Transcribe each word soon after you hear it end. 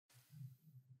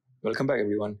Welcome back,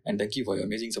 everyone, and thank you for your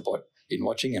amazing support in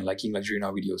watching and liking Luxury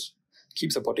Now videos.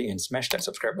 Keep supporting and smash that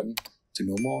subscribe button to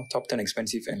know more top 10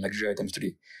 expensive and luxury items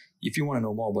today. If you want to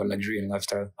know more about luxury and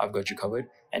lifestyle, I've got you covered,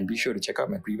 and be sure to check out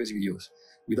my previous videos.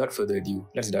 Without further ado,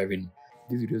 let's dive in.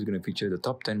 This video is going to feature the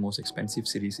top 10 most expensive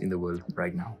cities in the world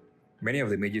right now. Many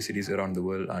of the major cities around the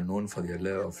world are known for their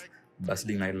allure of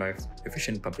bustling nightlife,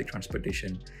 efficient public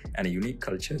transportation, and a unique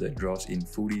culture that draws in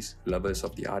foodies, lovers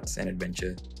of the arts and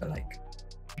adventure alike.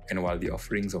 And while the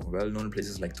offerings of well-known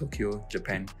places like Tokyo,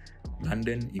 Japan,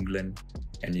 London, England,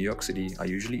 and New York City are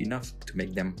usually enough to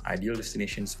make them ideal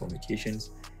destinations for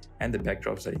vacations and the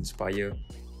backdrops that inspire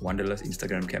wanderlust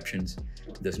Instagram captions,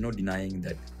 there's no denying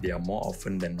that they are more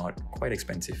often than not quite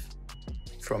expensive.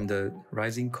 From the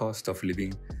rising cost of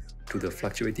living to the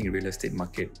fluctuating real estate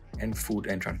market and food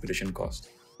and transportation costs,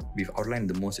 we've outlined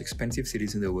the most expensive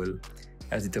cities in the world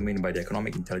as determined by the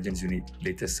Economic Intelligence Unit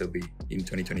latest survey in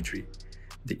 2023.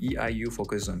 The EIU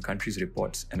focuses on countries'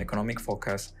 reports and economic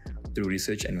forecasts through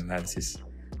research and analysis.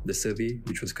 The survey,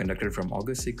 which was conducted from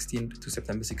August 16 to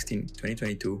September 16,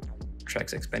 2022,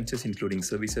 tracks expenses including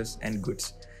services and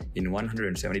goods in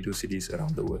 172 cities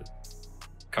around the world.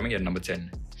 Coming at number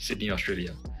 10, Sydney,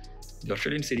 Australia. The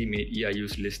Australian city made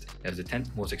EIU's list as the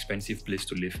 10th most expensive place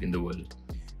to live in the world,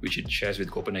 which it shares with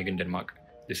Copenhagen, Denmark.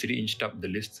 The city inched up the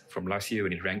list from last year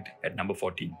when it ranked at number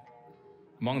 14.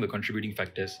 Among the contributing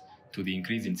factors to the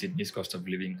increase in Sydney's cost of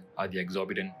living are the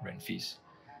exorbitant rent fees.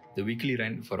 The weekly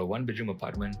rent for a one-bedroom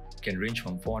apartment can range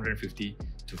from 450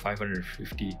 to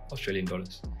 550 Australian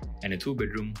dollars, and a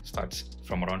two-bedroom starts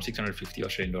from around 650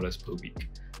 Australian dollars per week.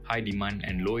 High demand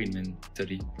and low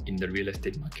inventory in the real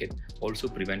estate market also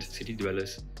prevents city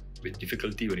dwellers with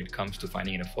difficulty when it comes to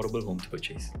finding an affordable home to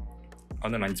purchase.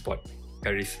 On the 9th spot,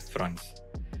 Paris, France.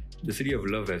 The city of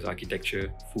love has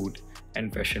architecture, food,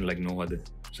 and fashion like no other,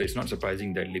 so it's not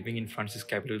surprising that living in France's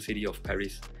capital city of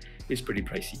Paris is pretty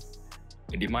pricey.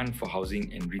 The demand for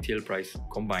housing and retail price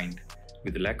combined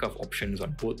with the lack of options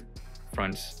on both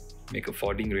fronts make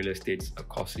affording real estate a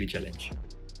costly challenge.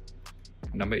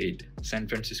 Number 8. San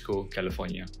Francisco,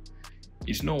 California.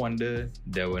 It's no wonder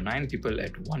there were 9 people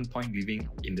at one point living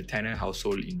in the Tanner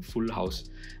household in Full House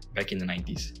back in the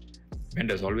 90s. Rent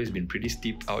has always been pretty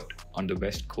steep out on the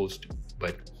West Coast,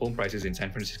 but home prices in San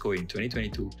Francisco in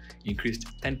 2022 increased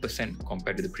 10%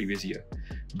 compared to the previous year,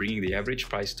 bringing the average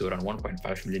price to around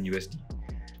 1.5 million USD.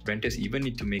 Renters even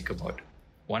need to make about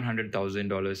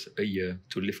 $100,000 a year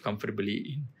to live comfortably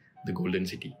in the Golden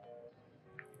City.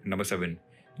 Number 7.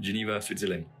 Geneva,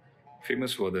 Switzerland.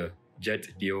 Famous for the Jet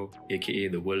d'Eau, aka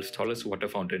the world's tallest water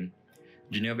fountain,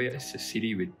 Geneva is a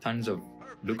city with tons of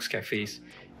luxe cafes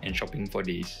and shopping for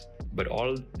days. But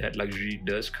all that luxury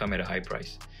does come at a high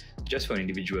price. Just for an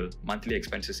individual, monthly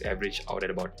expenses average out at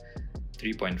about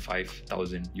 3.5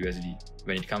 thousand USD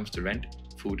when it comes to rent,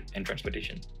 food, and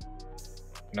transportation.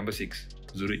 Number 6.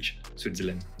 Zurich,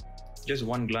 Switzerland. Just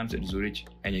one glance at Zurich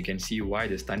and you can see why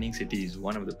the stunning city is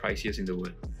one of the priciest in the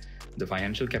world. The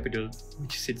financial capital,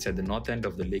 which sits at the north end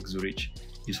of the Lake Zurich,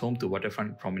 is home to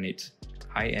waterfront promenades,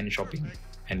 high-end shopping,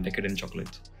 and decadent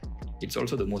chocolate. It's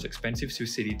also the most expensive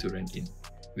Swiss city to rent in,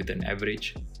 with an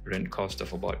average rent cost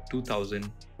of about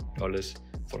 $2,000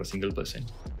 for a single person.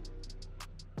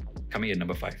 Coming at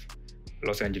number 5.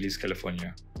 Los Angeles,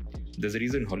 California. There's a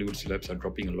reason Hollywood celebs are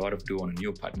dropping a lot of dough on a new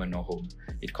apartment or home.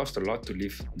 It costs a lot to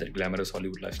live that glamorous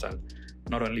Hollywood lifestyle.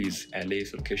 Not only is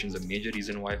LA's location a major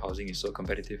reason why housing is so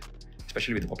competitive,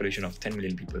 especially with a population of 10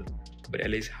 million people, but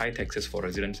LA's high taxes for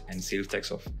residents and sales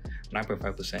tax of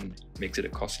 9.5% makes it a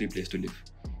costly place to live.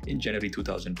 In January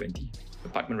 2020,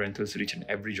 apartment rentals reached an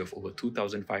average of over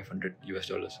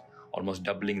 $2,500, almost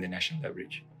doubling the national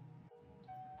average.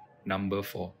 Number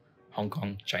 4. Hong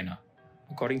Kong, China.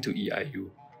 According to EIU,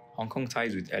 Hong Kong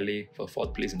ties with LA for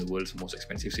 4th place in the world's most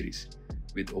expensive cities.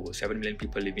 With over 7 million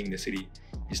people living in the city,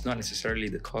 it's not necessarily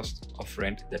the cost of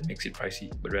rent that makes it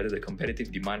pricey, but rather the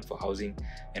competitive demand for housing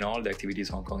and all the activities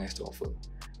Hong Kong has to offer,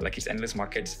 like its endless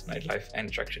markets, nightlife, and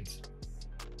attractions.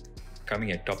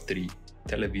 Coming at top 3.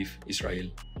 Tel Aviv, Israel.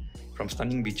 From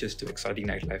stunning beaches to exciting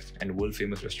nightlife and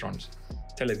world-famous restaurants,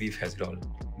 Tel Aviv has it all.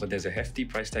 But there's a hefty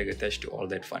price tag attached to all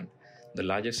that fun. The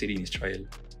largest city in Israel,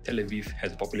 Tel Aviv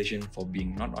has a population for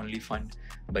being not only fun,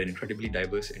 but an incredibly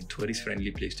diverse and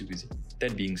tourist-friendly place to visit.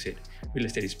 That being said, real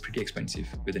estate is pretty expensive,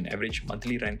 with an average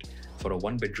monthly rent for a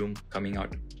one-bedroom coming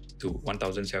out to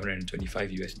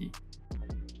 1,725 USD.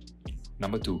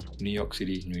 Number 2. New York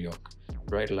City, New York.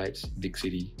 Bright lights, big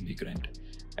city, big rent.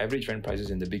 Average rent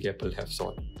prices in the Big Apple have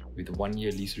soared, with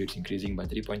 1-year lease rates increasing by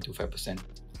 3.25%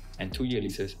 and 2-year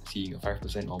leases seeing a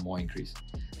 5% or more increase,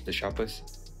 the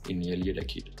sharpest in nearly a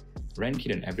decade. Rent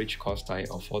hit an average cost high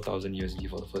of 4,000 USD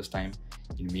for the first time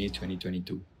in May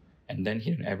 2022, and then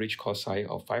hit an average cost high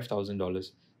of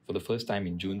 $5,000 for the first time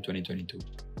in June 2022.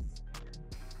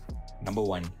 Number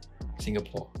 1.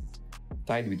 Singapore.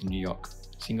 Tied with New York,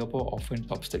 Singapore often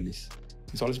tops the list.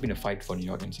 It's always been a fight for New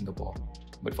York and Singapore.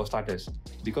 But for starters,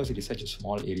 because it is such a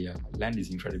small area, land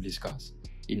is incredibly scarce.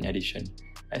 In addition,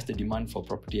 as the demand for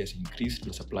property has increased,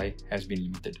 the supply has been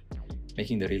limited,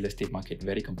 making the real estate market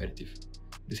very competitive.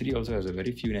 The city also has a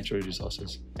very few natural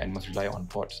resources and must rely on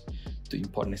ports to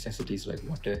import necessities like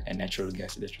water and natural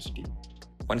gas electricity.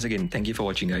 Once again, thank you for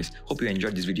watching, guys. Hope you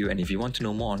enjoyed this video, and if you want to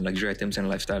know more on luxury items and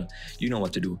lifestyle, you know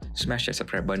what to do. Smash that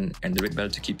subscribe button and the red bell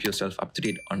to keep yourself up to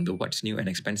date on the what's new and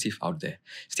expensive out there.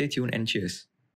 Stay tuned and cheers.